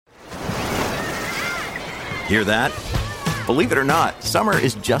Hear that? Believe it or not, summer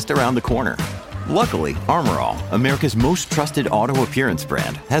is just around the corner. Luckily, Armor All, America's most trusted auto appearance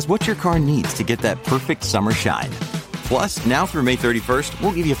brand, has what your car needs to get that perfect summer shine. Plus, now through May 31st,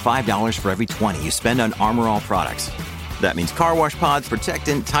 we'll give you $5 for every $20 you spend on Armor All products. That means car wash pods,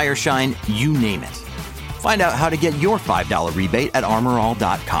 protectant, tire shine, you name it. Find out how to get your $5 rebate at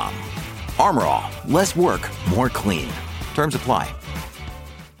armorall.com. Armor All, less work, more clean. Terms apply.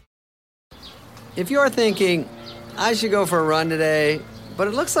 If you're thinking, I should go for a run today, but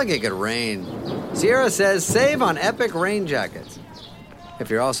it looks like it could rain, Sierra says save on epic rain jackets. If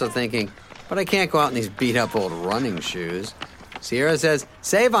you're also thinking, but I can't go out in these beat-up old running shoes, Sierra says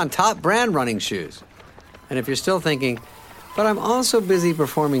save on top brand running shoes. And if you're still thinking, but I'm also busy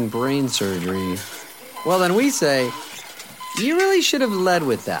performing brain surgery, well then we say, you really should have led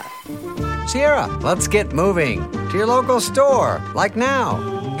with that. Sierra, let's get moving to your local store, like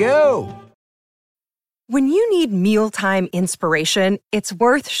now. Go! When you need mealtime inspiration, it's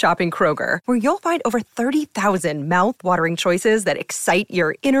worth shopping Kroger, where you'll find over 30,000 mouth-watering choices that excite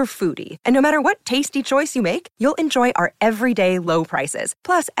your inner foodie. And no matter what tasty choice you make, you'll enjoy our everyday low prices,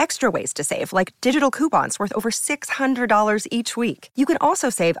 plus extra ways to save, like digital coupons worth over $600 each week. You can also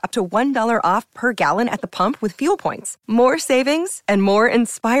save up to $1 off per gallon at the pump with fuel points. More savings and more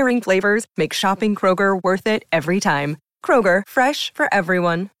inspiring flavors make shopping Kroger worth it every time. Kroger, fresh for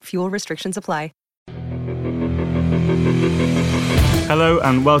everyone. Fuel restrictions apply. Hello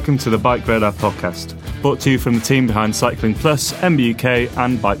and welcome to the Bike Radar podcast, brought to you from the team behind Cycling Plus, MBUK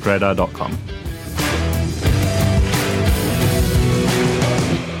and BikeRadar.com.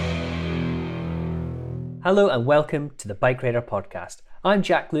 Hello and welcome to the Bike Radar podcast. I'm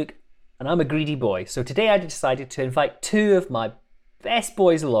Jack Luke and I'm a greedy boy, so today I decided to invite two of my best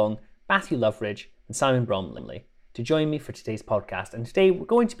boys along, Matthew Loveridge and Simon Bromley, to join me for today's podcast. And today we're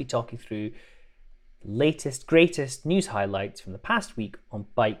going to be talking through latest, greatest news highlights from the past week on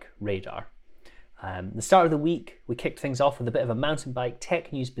Bike Radar. The start of the week, we kicked things off with a bit of a mountain bike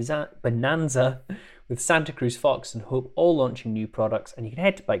tech news bonanza with Santa Cruz, Fox and Hope all launching new products, and you can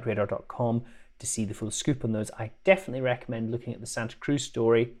head to bikeradar.com to see the full scoop on those. I definitely recommend looking at the Santa Cruz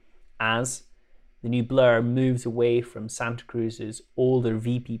story, as the new Blur moves away from Santa Cruz's older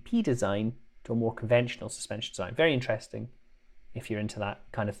VPP design to a more conventional suspension design. Very interesting if you're into that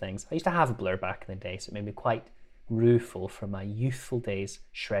kind of things. I used to have a Blur back in the day, so it made me quite rueful from my youthful days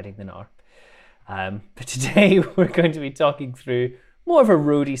shredding the gnar. But today we're going to be talking through more of a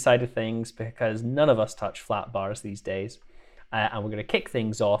roadie side of things, because none of us touch flat bars these days. And we're going to kick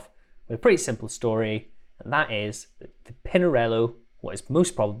things off with a pretty simple story, and that is that the Pinarello, what is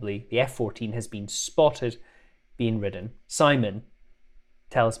most probably the F14, has been spotted being ridden. Simon,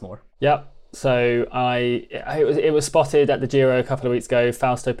 tell us more. Yep. So it was spotted at the Giro a couple of weeks ago.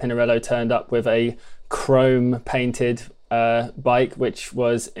 Fausto Pinarello turned up with a chrome painted bike, which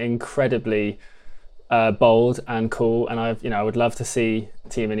was incredibly bold and cool. And I would love to see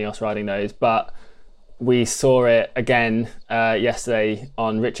Team Ineos riding those. But we saw it again yesterday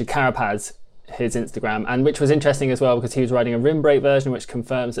on Richard Carapaz's his Instagram, and which was interesting as well because he was riding a rim brake version, which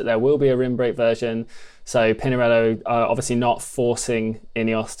confirms that there will be a rim brake version. So Pinarello are obviously not forcing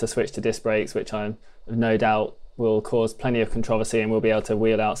Ineos to switch to disc brakes, which I have no doubt will cause plenty of controversy, and we'll be able to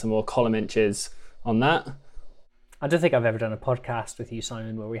wheel out some more column inches on that. I don't think I've ever done a podcast with you,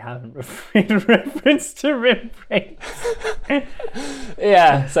 Simon, where we haven't made a reference to rim brakes.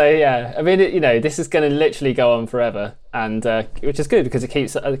 Yeah, I mean, this is going to literally go on forever, and which is good because it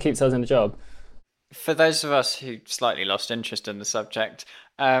keeps us in the job. For those of us who slightly lost interest in the subject,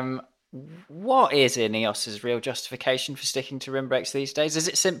 what is Ineos's real justification for sticking to rim brakes these days? Is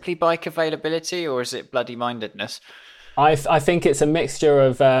it simply bike availability, or is it bloody mindedness? I think it's a mixture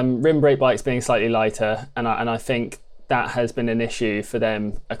of rim brake bikes being slightly lighter, and I think that has been an issue for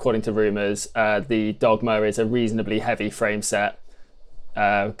them, according to rumours. The Dogma is a reasonably heavy frame set.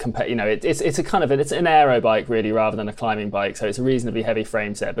 It's an aero bike really rather than a climbing bike, so it's a reasonably heavy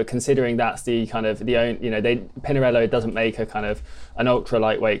frame set. But considering that's Pinarello doesn't make a kind of an ultra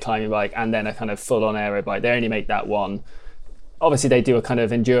lightweight climbing bike and then a kind of full on aero bike. They only make that one. Obviously they do a kind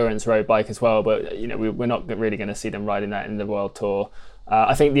of endurance road bike as well, but we're not really going to see them riding that in the World Tour.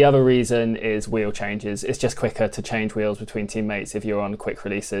 I think the other reason is wheel changes. It's just quicker to change wheels between teammates if you're on quick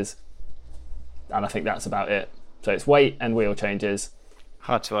releases, and I think that's about it. So it's weight and wheel changes.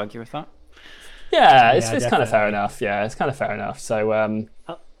 Hard to argue with that. Yeah, it's kind of fair enough. Yeah, it's kind of fair enough. So,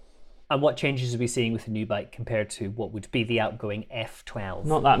 and what changes are we seeing with the new bike compared to what would be the outgoing F12?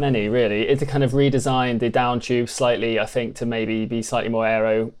 Not that many, really. It's kind of redesigned the down tube slightly, I think, to maybe be slightly more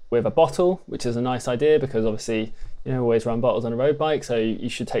aero with a bottle, which is a nice idea because obviously always run bottles on a road bike, so you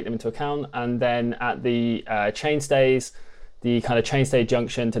should take them into account. And then at the chainstays, the kind of chainstay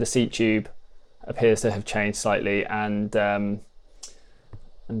junction to the seat tube appears to have changed slightly, and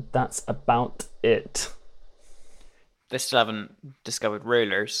that's about it. They still haven't discovered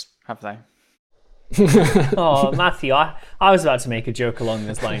rulers, have they? Oh, Matthew, I was about to make a joke along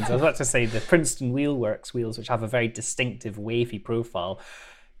those lines. I was about to say the Princeton Wheelworks wheels, which have a very distinctive wavy profile,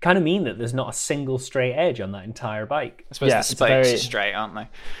 kind of mean that there's not a single straight edge on that entire bike. I suppose the spokes are straight, aren't they?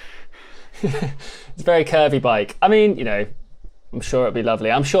 It's a very curvy bike. I mean, I'm sure it'll be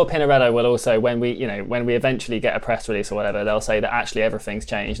lovely. I'm sure Pinarello will also, when we eventually get a press release or whatever, they'll say that actually everything's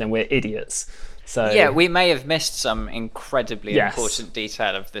changed and we're idiots. So yeah, we may have missed some incredibly important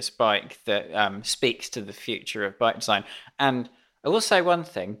detail of this bike that speaks to the future of bike design. And I will say one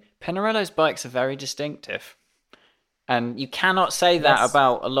thing, Pinarello's bikes are very distinctive. And you cannot say that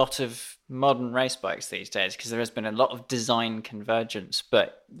about a lot of modern race bikes these days, because there has been a lot of design convergence.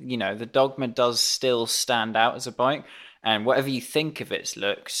 But, the Dogma does still stand out as a bike. And whatever you think of its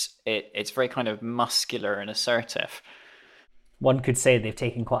looks, it's very kind of muscular and assertive. One could say they've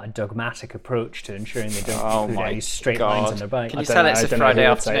taken quite a dogmatic approach to ensuring they don't include any straight lines on their bike. Can you tell it's a Friday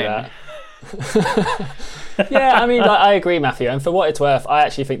afternoon? Yeah, I mean, I agree, Matthew. And for what it's worth, I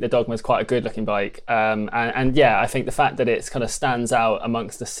actually think the Dogma is quite a good-looking bike. And yeah, I think the fact that it kind of stands out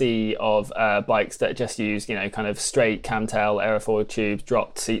amongst the sea of bikes that just use, kind of straight camtail, aerofoil tubes,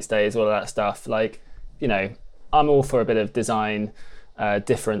 dropped seat stays, all of that stuff. I'm all for a bit of design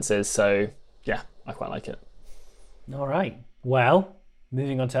differences. So yeah, I quite like it. All right. Well,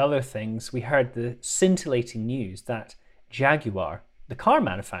 moving on to other things, we heard the scintillating news that Jaguar, the car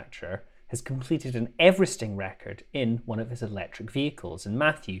manufacturer, has completed an Everesting record in one of his electric vehicles. And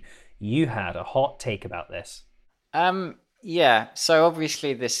Matthew, you had a hot take about this. Yeah, so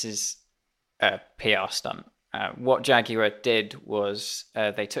obviously this is a PR stunt. What Jaguar did was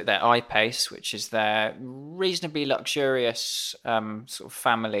they took their I-Pace, which is their reasonably luxurious sort of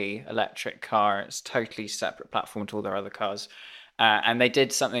family electric car. It's a totally separate platform to all their other cars. And they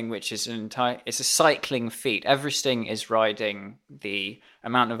did something which is it's a cycling feat. Everesting is riding the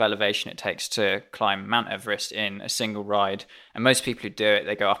amount of elevation it takes to climb Mount Everest in a single ride. And most people who do it,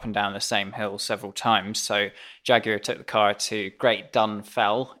 they go up and down the same hill several times. So Jaguar took the car to Great Dun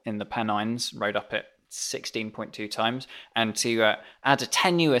Fell in the Pennines, rode up it 16.2 times. And to add a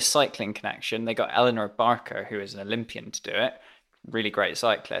tenuous cycling connection, they got Eleanor Barker, who is an Olympian, to do it. Really great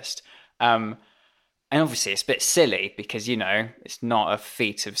cyclist. And obviously it's a bit silly because, it's not a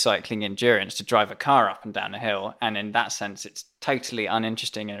feat of cycling endurance to drive a car up and down a hill. And in that sense, it's totally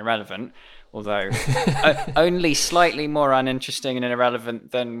uninteresting and irrelevant, although only slightly more uninteresting and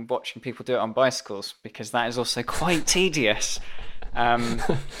irrelevant than watching people do it on bicycles, because that is also quite tedious. But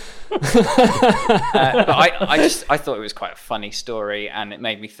I thought it was quite a funny story, and it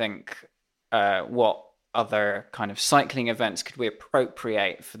made me think, what other kind of cycling events could we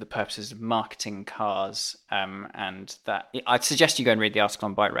appropriate for the purposes of marketing cars? And that I'd suggest you go and read the article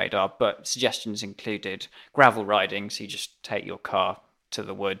on Bike Radar, but suggestions included gravel riding, so you just take your car to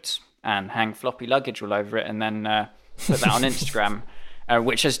the woods and hang floppy luggage all over it, and then put that on Instagram,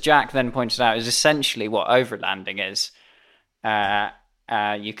 which, as Jack then pointed out, is essentially what overlanding is.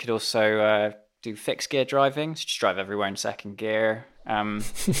 You could also do fixed gear driving, so just drive everywhere in second gear.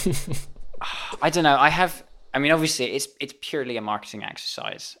 I don't know. Obviously it's purely a marketing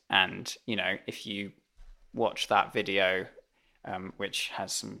exercise. And, if you watch that video, which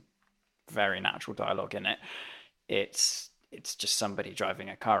has some very natural dialogue in it, it's just somebody driving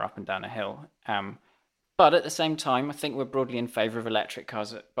a car up and down a hill. But at the same time, I think we're broadly in favour of electric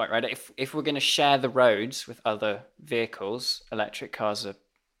cars at Bike Rider. If we're going to share the roads with other vehicles, electric cars are,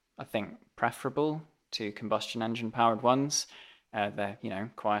 I think, preferable to combustion engine powered ones.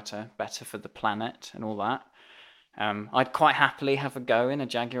 They're, quieter, better for the planet and all that. I'd quite happily have a go in a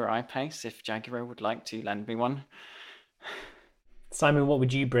Jaguar I-Pace if Jaguar would like to lend me one. Simon, what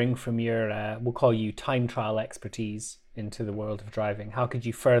would you bring from your, we'll call you time trial expertise into the world of driving? How could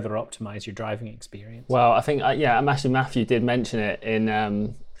you further optimize your driving experience? Well, I think, actually Matthew did mention it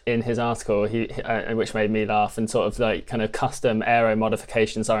in his article, which made me laugh, and sort of like kind of custom aero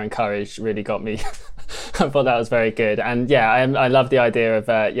modifications are encouraged really got me. I thought that was very good. And I love the idea of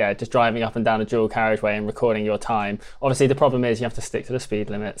just driving up and down a dual carriageway and recording your time. Obviously the problem is you have to stick to the speed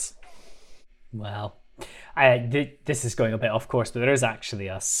limits. Well, this is going a bit off course, but there is actually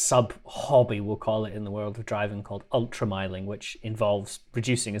a sub-hobby, we'll call it, in the world of driving called ultramiling, which involves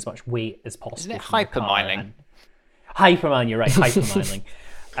reducing as much weight as possible. Isn't it hypermiling? Hypermiling, you're right, hypermiling.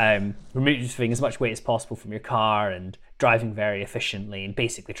 Removing as much weight as possible from your car and driving very efficiently and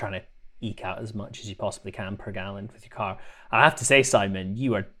basically trying to eke out as much as you possibly can per gallon with your car. I have to say, Simon,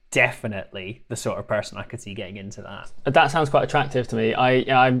 you are definitely the sort of person I could see getting into that. That sounds quite attractive to me.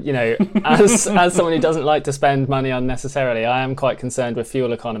 I'm, as someone who doesn't like to spend money unnecessarily, I am quite concerned with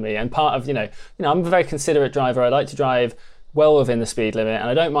fuel economy. And part of, I'm a very considerate driver. I like to drive well within the speed limit, and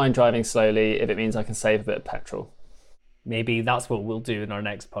I don't mind driving slowly if it means I can save a bit of petrol. Maybe that's what we'll do in our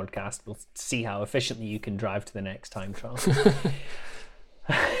next podcast. We'll see how efficiently you can drive to the next time trial.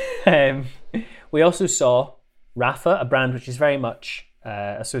 We also saw Rapha, a brand which is very much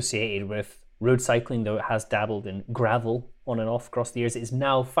associated with road cycling, though it has dabbled in gravel on and off across the years. It is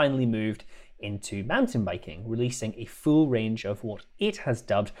now finally moved into mountain biking, releasing a full range of what it has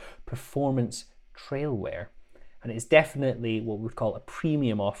dubbed performance trail wear. And it's definitely what we would call a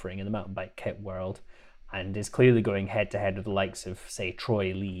premium offering in the mountain bike kit world, and is clearly going head to head with the likes of, say,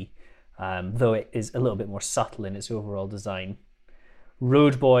 Troy Lee, though it is a little bit more subtle in its overall design.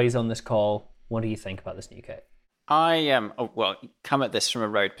 Road boys on this call, what do you think about this new kit? I come at this from a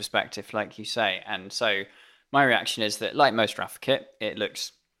road perspective, like you say, and so my reaction is that, like most Rapha kit, it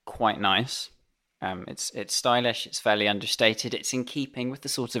looks quite nice. It's stylish, it's fairly understated, it's in keeping with the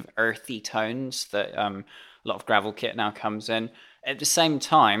sort of earthy tones that a lot of gravel kit now comes in. At the same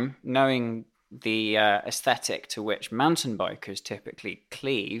time, knowing the aesthetic to which mountain bikers typically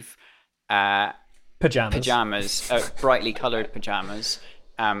cleave, pajamas, brightly coloured pajamas,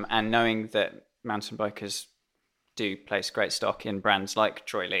 and knowing that mountain bikers do place great stock in brands like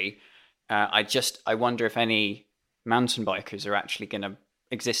Troy Lee, I wonder if any mountain bikers are actually going to,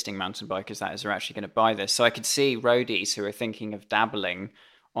 existing mountain bikers that is, are actually going to buy this. So I could see roadies who are thinking of dabbling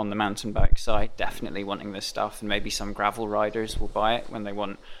on the mountain bike side definitely wanting this stuff, and maybe some gravel riders will buy it when they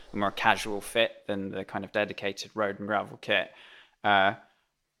want a more casual fit than the kind of dedicated road and gravel kit. But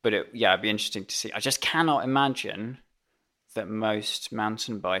it'd be interesting to see. I just cannot imagine that most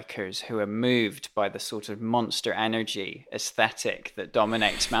mountain bikers who are moved by the sort of monster energy aesthetic that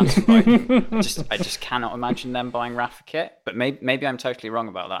dominates mountain biking, I just cannot imagine them buying Rapha kit. But maybe I'm totally wrong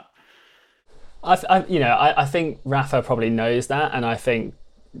about that. I think Rapha probably knows that, and I think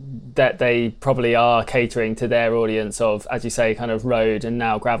that they probably are catering to their audience of, as you say, kind of road and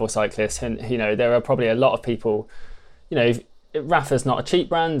now gravel cyclists. And there are probably a lot of people. Rapha's not a cheap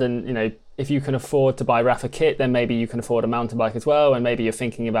brand, and if you can afford to buy Rapha kit, then maybe you can afford a mountain bike as well, and maybe you're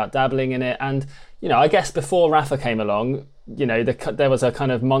thinking about dabbling in it. And I guess before Rapha came along, there was a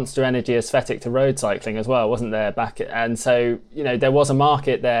kind of monster energy aesthetic to road cycling as well, wasn't there? And so there was a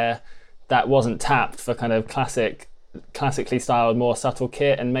market there that wasn't tapped for kind of classically styled, more subtle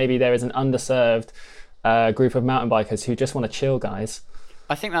kit, and maybe there is an underserved group of mountain bikers who just want to chill, guys.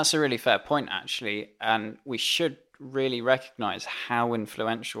 I think that's a really fair point, actually, and we should really recognize how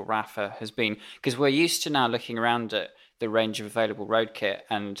influential Rapha has been, because we're used to now looking around at the range of available road kit,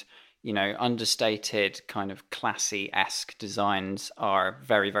 and understated kind of classy-esque designs are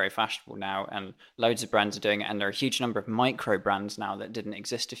very, very fashionable now, and loads of brands are doing it, and there are a huge number of micro brands now that didn't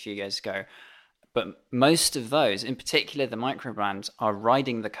exist a few years ago. But most of those, in particular the micro brands, are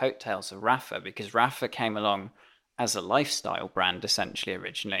riding the coattails of Rapha, because Rapha came along as a lifestyle brand essentially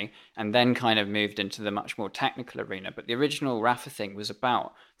originally, and then kind of moved into the much more technical arena. But the original Rapha thing was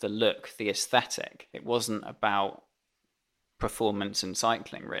about the look, the aesthetic. It wasn't about performance and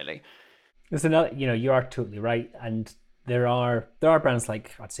cycling, really. There's another, you are totally right, and there are brands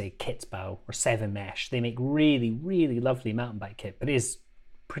like, I'd say, Kitsbow or Seven Mesh. They make really, really lovely mountain bike kit, but it is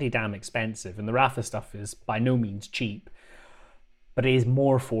pretty damn expensive, and the Rapha stuff is by no means cheap, but it is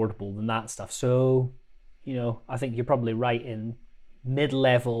more affordable than that stuff. So I think you're probably right in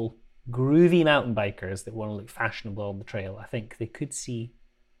mid-level groovy mountain bikers that want to look fashionable on the trail. I think they could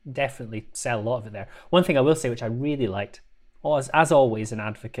definitely sell a lot of it there. One thing I will say, which I really liked, as always an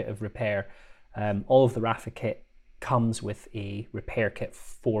advocate of repair, all of the Rapha kit comes with a repair kit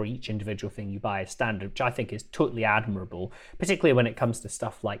for each individual thing you buy as standard, which I think is totally admirable, particularly when it comes to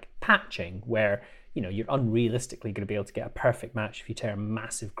stuff like patching, where you're unrealistically going to be able to get a perfect match if you tear a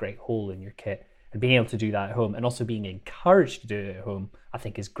massive great hole in your kit. And being able to do that at home, and also being encouraged to do it at home, I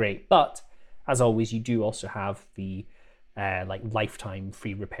think is great. But as always, you do also have the lifetime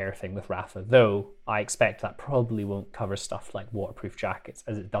free repair thing with Rapha, though I expect that probably won't cover stuff like waterproof jackets,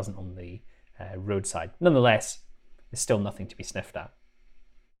 as it doesn't on the roadside. Nonetheless, there's still nothing to be sniffed at.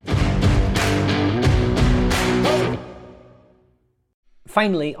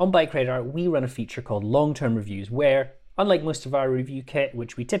 Finally, on Bike Radar, we run a feature called Long-Term Reviews, where, unlike most of our review kit,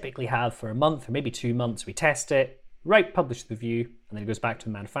 which we typically have for a month or maybe 2 months, we test it, publish the review, and then it goes back to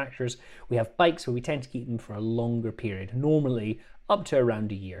the manufacturers. We have bikes where we tend to keep them for a longer period, normally up to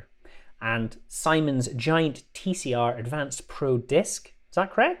around a year. And Simon's giant TCR Advanced Pro Disc, is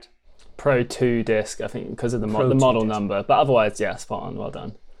that correct? Pro 2 disc, I think, because of the Pro 2 model disc. number. But otherwise, yeah, spot on. Well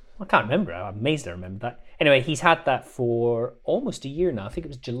done. I can't remember. I'm amazed I remember that. Anyway, he's had that for almost a year now. I think it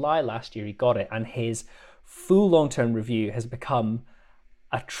was July last year he got it, and his full long-term review has become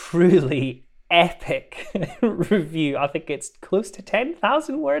a truly epic review. I think it's close to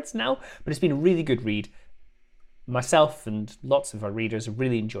 10,000 words now, but it's been a really good read. Myself and lots of our readers have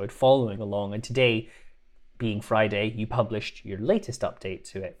really enjoyed following along, and today, being Friday, you published your latest update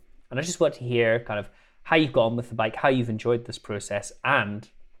to it. And I just want to hear kind of how you've got on with the bike, how you've enjoyed this process, and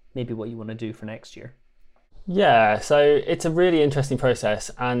maybe what you want to do for next year. Yeah, so it's a really interesting process,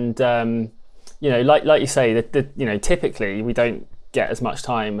 and like you say, that typically we don't get as much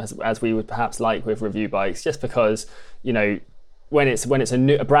time as we would perhaps like with review bikes, just because when it's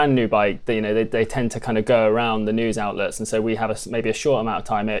a brand new bike, they tend to kind of go around the news outlets, and so we have maybe a short amount of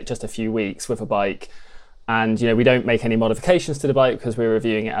time, just a few weeks with a bike, and we don't make any modifications to the bike because we're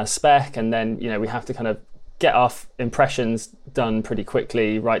reviewing it as spec, and then we have to kind of get our impressions done pretty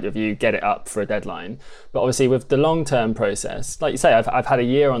quickly, write the review, get it up for a deadline. But obviously with the long-term process, like you say, I've had a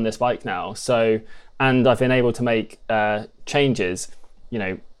year on this bike now, and I've been able to make changes,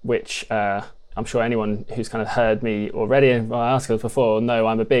 which I'm sure anyone who's kind of heard me already in my articles before know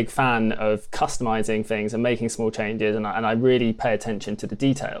I'm a big fan of customizing things and making small changes, and I really pay attention to the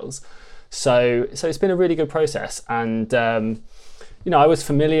details. So it's been a really good process, and I was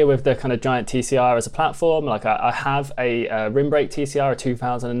familiar with the kind of Giant TCR as a platform. Like I have a rim brake TCR, a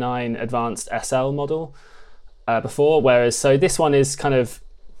 2009 Advanced SL model before, whereas so this one is kind of,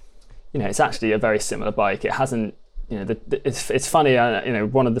 it's actually a very similar bike. It hasn't, it's funny.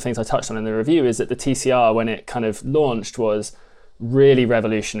 One of the things I touched on in the review is that the TCR, when it kind of launched, was really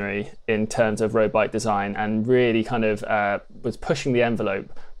revolutionary in terms of road bike design and really kind of was pushing the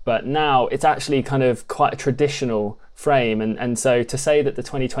envelope. But now it's actually kind of quite a traditional frame, and so to say that the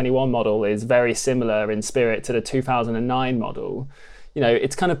 2021 model is very similar in spirit to the 2009 model,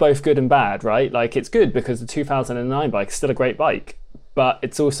 it's kind of both good and bad, right? Like, it's good because the 2009 bike is still a great bike, but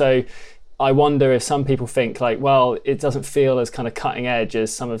it's also, I wonder if some people think like, well, it doesn't feel as kind of cutting edge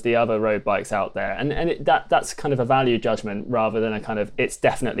as some of the other road bikes out there, and that's kind of a value judgment rather than a kind of it's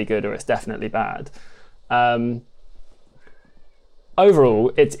definitely good or it's definitely bad.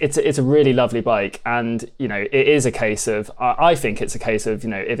 Overall, it's a really lovely bike, and it is a case of, I think it's a case of,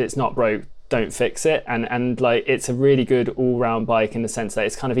 if it's not broke, don't fix it, and like, it's a really good all-round bike in the sense that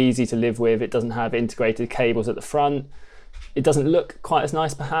it's kind of easy to live with. It doesn't have integrated cables at the front. It doesn't look quite as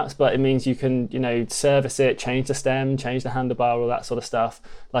nice perhaps, but it means you can service it, change the stem, change the handlebar, all that sort of stuff.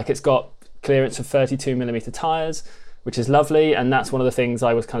 Like, it's got clearance of 32mm tires, which is lovely, and that's one of the things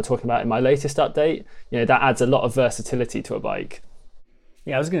I was kind of talking about in my latest update. That adds a lot of versatility to a bike.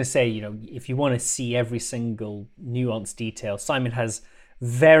 Yeah, I was going to say, if you want to see every single nuanced detail, Simon has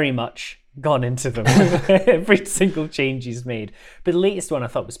very much gone into them. Every single change he's made. But the latest one I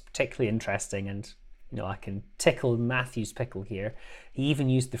thought was particularly interesting, and I can tickle Matthew's pickle here. He even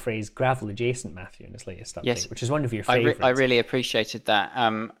used the phrase gravel adjacent, Matthew, in his latest update, yes, which is one of your favourites. I really appreciated that.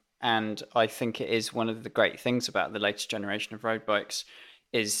 And I think it is one of the great things about the latest generation of road bikes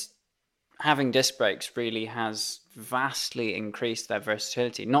is having disc brakes really has vastly increased their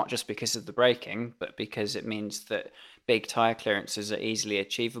versatility, not just because of the braking, but because it means that big tyre clearances are easily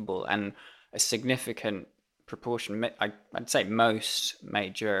achievable, and a significant proportion, I'd say most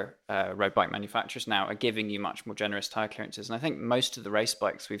major road bike manufacturers now are giving you much more generous tyre clearances. And I think most of the race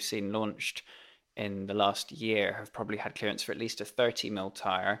bikes we've seen launched in the last year have probably had clearance for at least a 30mm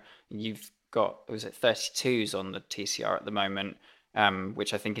tyre. You've got, was it 32s on the TCR at the moment,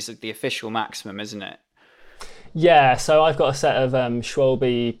 which I think is the official maximum, isn't it? Yeah, so I've got a set of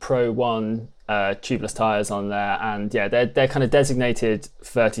Schwalbe Pro 1 tubeless tyres on there, and yeah, they're kind of designated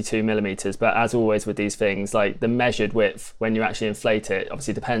 32mm, but as always with these things, like the measured width when you actually inflate it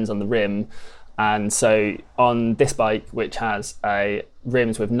obviously depends on the rim. And so on this bike, which has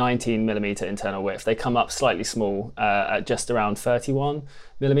rims with 19mm internal width, they come up slightly small at just around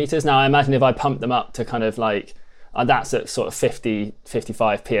 31mm. Now I imagine if I pump them up to kind of like, that's at sort of 50,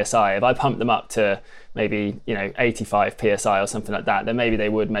 55 PSI. If I pump them up to maybe 85 PSI or something like that, then maybe they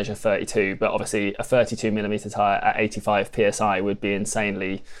would measure 32. But obviously a 32mm tyre at 85 PSI would be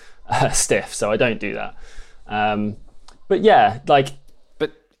insanely stiff, so I don't do that. But yeah, like...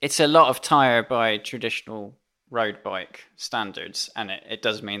 But it's a lot of tyre by traditional road bike standards, and it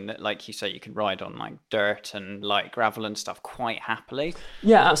does mean that, like you say, you can ride on like dirt and light gravel and stuff quite happily.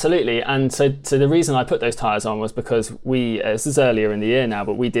 Yeah, absolutely. And so the reason I put those tyres on was because this is earlier in the year now,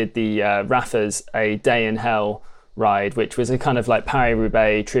 but we did the Rapha's A Day in Hell ride, which was a kind of like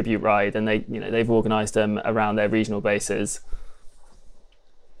Paris-Roubaix tribute ride, and they've organised them around their regional bases.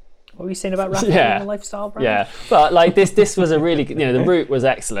 What were you saying about Rapha being a lifestyle brand? Yeah, but like this was a really, the route was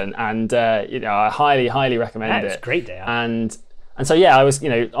excellent, and I highly recommend it. It's a great day out. And so I was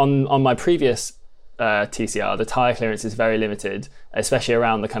on my previous TCR, the tyre clearance is very limited, especially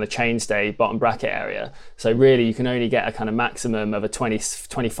around the kind of chainstay bottom bracket area. So really you can only get a kind of maximum of a 20,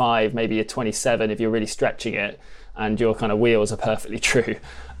 25, maybe a 27 if you're really stretching it and your kind of wheels are perfectly true.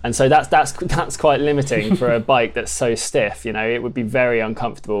 And so that's quite limiting for a bike that's so stiff. It would be very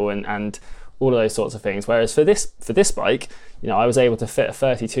uncomfortable and all of those sorts of things. Whereas for this bike, I was able to fit a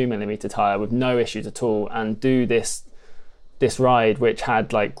 32mm tyre with no issues at all and do this ride, which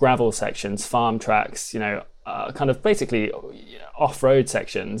had like gravel sections, farm tracks, kind of basically off-road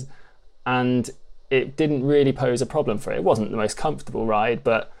sections, and it didn't really pose a problem for it. It wasn't the most comfortable ride,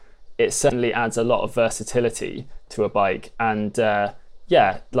 but it certainly adds a lot of versatility to a bike. And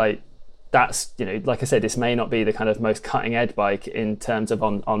like that's, like I said, this may not be the kind of most cutting edge bike in terms of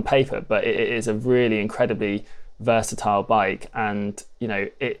on paper, but it is a really incredibly versatile bike, and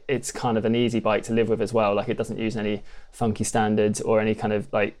it's kind of an easy bike to live with as well. Like, it doesn't use any funky standards or any kind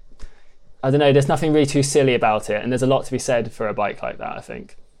of, like, I don't know, there's nothing really too silly about it, and there's a lot to be said for a bike like that, I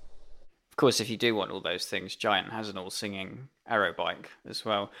think. Of course, if you do want all those things, Giant has an all-singing aero bike as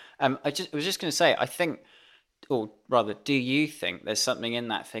well. I was just going to say, I think, or rather, do you think there's something in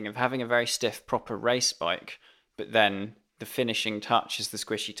that thing of having a very stiff, proper race bike, but then the finishing touch is the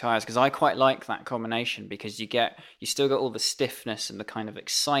squishy tyres? Because I quite like that combination, because you still got all the stiffness and the kind of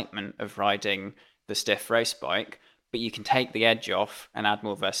excitement of riding the stiff race bike, but you can take the edge off and add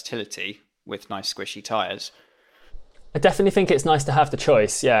more versatility with nice squishy tyres. I definitely think it's nice to have the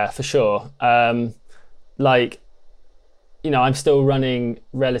choice, yeah, for sure. I'm still running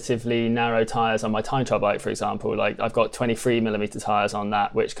relatively narrow tyres on my time trial bike, for example. Like, I've got 23mm tyres on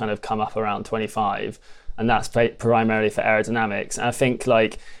that, which kind of come up around 25, and that's primarily for aerodynamics. And I think,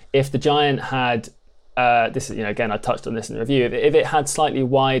 like, if the Giant had, this is, again, I touched on this in the review, if it had slightly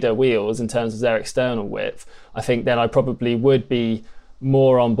wider wheels in terms of their external width, I think then I probably would be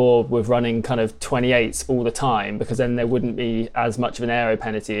more on board with running kind of 28s all the time, because then there wouldn't be as much of an aero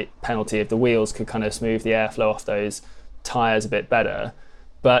penalty if the wheels could kind of smooth the airflow off those tyres a bit better.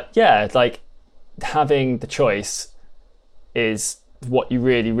 But yeah, like, having the choice is what you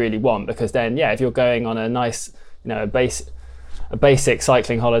really, really want, because then, yeah, if you're going on a nice, a basic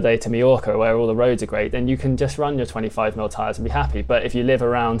cycling holiday to Mallorca where all the roads are great, then you can just run your 25mm tyres and be happy. But if you live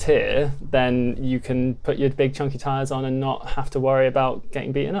around here, then you can put your big chunky tyres on and not have to worry about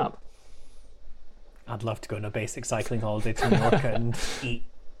getting beaten up. I'd love to go on a basic cycling holiday to Mallorca and eat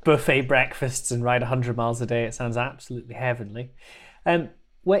buffet breakfasts and ride 100 miles a day. It sounds absolutely heavenly.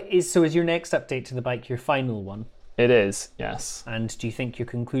 Is your next update to the bike your final one? It is, yes. And do you think your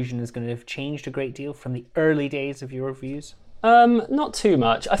conclusion is going to have changed a great deal from the early days of your reviews? Not too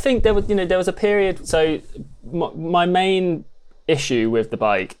much. I think there was a period. So my main issue with the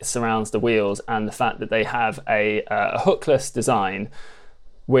bike surrounds the wheels and the fact that they have a hookless design,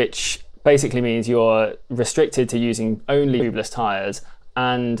 which basically means you're restricted to using only tubeless tyres.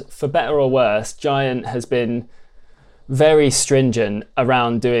 And for better or worse, Giant has been very stringent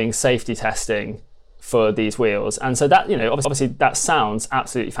around doing safety testing for these wheels. And so that, obviously that sounds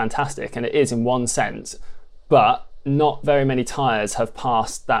absolutely fantastic, and it is in one sense, but not very many tyres have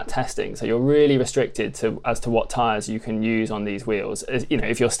passed that testing. So you're really restricted as to what tyres you can use on these wheels,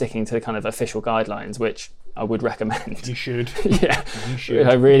 if you're sticking to kind of official guidelines, which I would recommend. You should. Yeah, you should.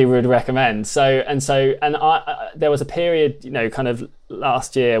 I really would recommend. So there was a period, kind of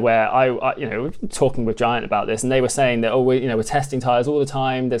last year where I talking with Giant about this, and they were saying that, we're testing tyres all the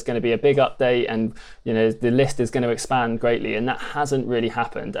time. There's going to be a big update, and the list is going to expand greatly, and that hasn't really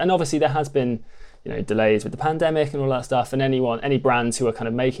happened. And obviously there has been, delays with the pandemic and all that stuff. And any brands who are kind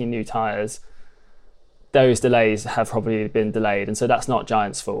of making new tyres, those delays have probably been delayed, and so that's not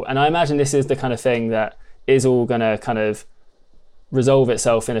Giant's fault. And I imagine this is the kind of thing that is all going to kind of resolve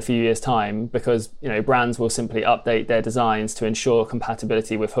itself in a few years' time, because brands will simply update their designs to ensure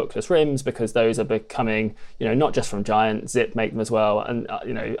compatibility with hookless rims, because those are becoming, not just from Giant, Zip make them as well, and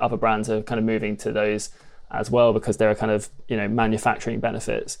other brands are kind of moving to those as well, because there are kind of manufacturing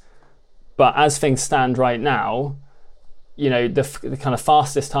benefits. But as things stand right now, the kind of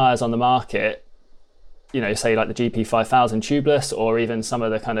fastest tyres on the market, say like the GP5000 tubeless, or even some of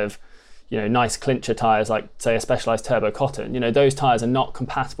the kind of nice clincher tyres like, say, a Specialized Turbo Cotton, those tyres are not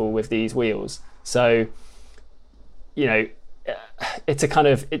compatible with these wheels. So, it's a kind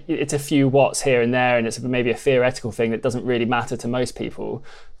of, it's a few watts here and there, and it's maybe a theoretical thing that doesn't really matter to most people.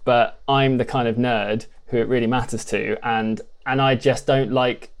 But I'm the kind of nerd who it really matters to, and I just don't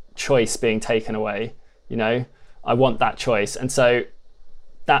like choice being taken away. I want that choice. And so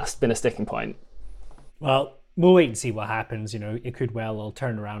that's been a sticking point. Well, we'll wait and see what happens. It could well all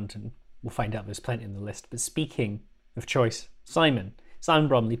turn around and we'll find out there's plenty on the list. But speaking of choice, Simon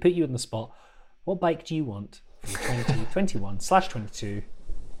Bromley, put you on the spot. What bike do you want for the 2021/22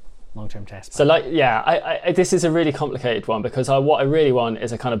 long-term test bike? So I this is a really complicated one because what I really want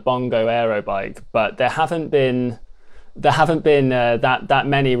is a kind of bongo aero bike, but there haven't been that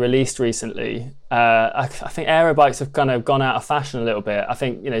many released recently. I think aero bikes have kind of gone out of fashion a little bit. I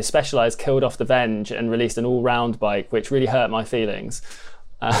think Specialized killed off the Venge and released an all-round bike, which really hurt my feelings.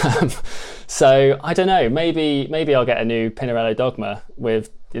 So I don't know. Maybe I'll get a new Pinarello Dogma with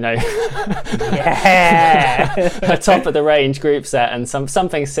Yeah, a top of the range group set and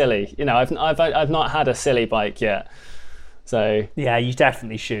something silly. I've not had a silly bike yet. So yeah, you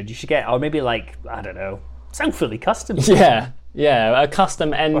definitely should. You should get, or maybe I don't know, something fully custom. Yeah, a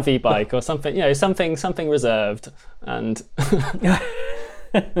custom Envy bike or something. Something reserved and.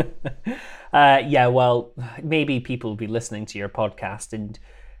 Well, maybe people will be listening to your podcast and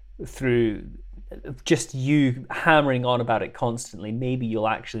through just you hammering on about it constantly, maybe you'll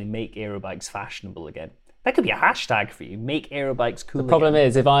actually make aerobikes fashionable again. That could be a hashtag for you, make aerobikes cool. The problem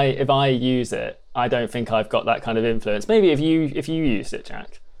is if I use it, I don't think I've got that kind of influence. Maybe if you used it,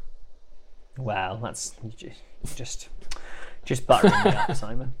 Jack. Well, that's just buttering me up,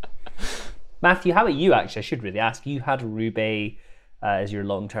 Simon. Matthew, how about you actually? I should really ask. You had a Roubaix as your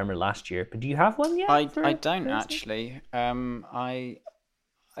long-termer last year, but do you have one yet? I don't actually.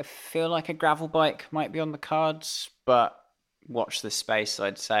 I feel like a gravel bike might be on the cards, but watch this space,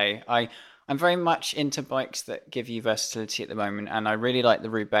 I'd say. I'm very much into bikes that give you versatility at the moment, and I really like the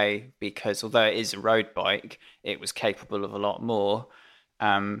Roubaix because although it is a road bike, it was capable of a lot more.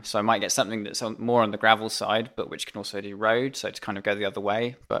 So I might get something that's more on the gravel side, but which can also do road, so to kind of go the other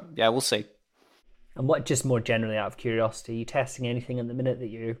way. But yeah, we'll see. And what, just more generally out of curiosity, are you testing anything at the minute that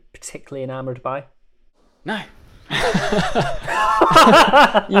you're particularly enamoured by? No.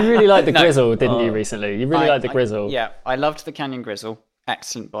 You really liked the Grizzle, didn't you, recently? You really liked the Grizzle. Yeah, I loved the Canyon Grizzle.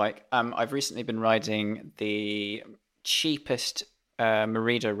 Excellent bike. I've recently been riding the cheapest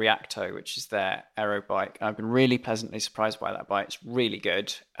Merida Reacto, which is their aero bike. I've been really pleasantly surprised by that bike. It's really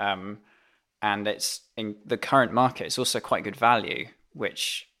good. And it's in the current market, it's also quite good value,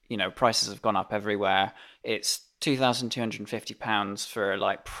 which, prices have gone up everywhere. It's £2,250 for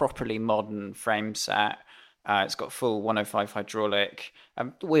a properly modern frame set. It's got full 105 hydraulic.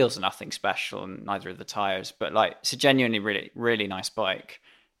 The wheels are nothing special, and neither are the tires. But it's a genuinely really, really nice bike.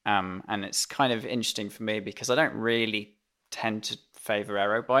 And it's kind of interesting for me because I don't really tend to favour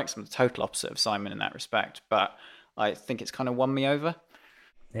aero bikes. I'm the total opposite of Simon in that respect. But I think it's kind of won me over.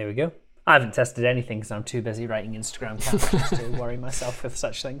 There we go. I haven't tested anything because I'm too busy writing Instagram captions to worry myself with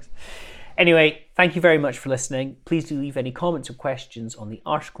such things. Anyway, thank you very much for listening. Please do leave any comments or questions on the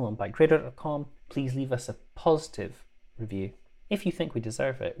article on bikeradar.com. Please leave us a positive review if you think we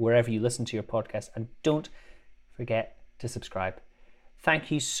deserve it, wherever you listen to your podcast. And don't forget to subscribe.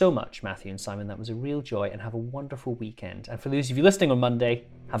 Thank you so much, Matthew and Simon. That was a real joy, and have a wonderful weekend. And for those of you listening on Monday,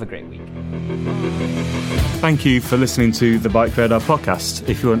 have a great week. Thank you for listening to the Bike Radar podcast.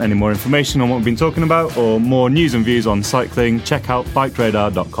 If you want any more information on what we've been talking about or more news and views on cycling, check out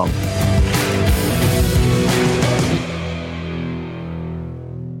bikeradar.com.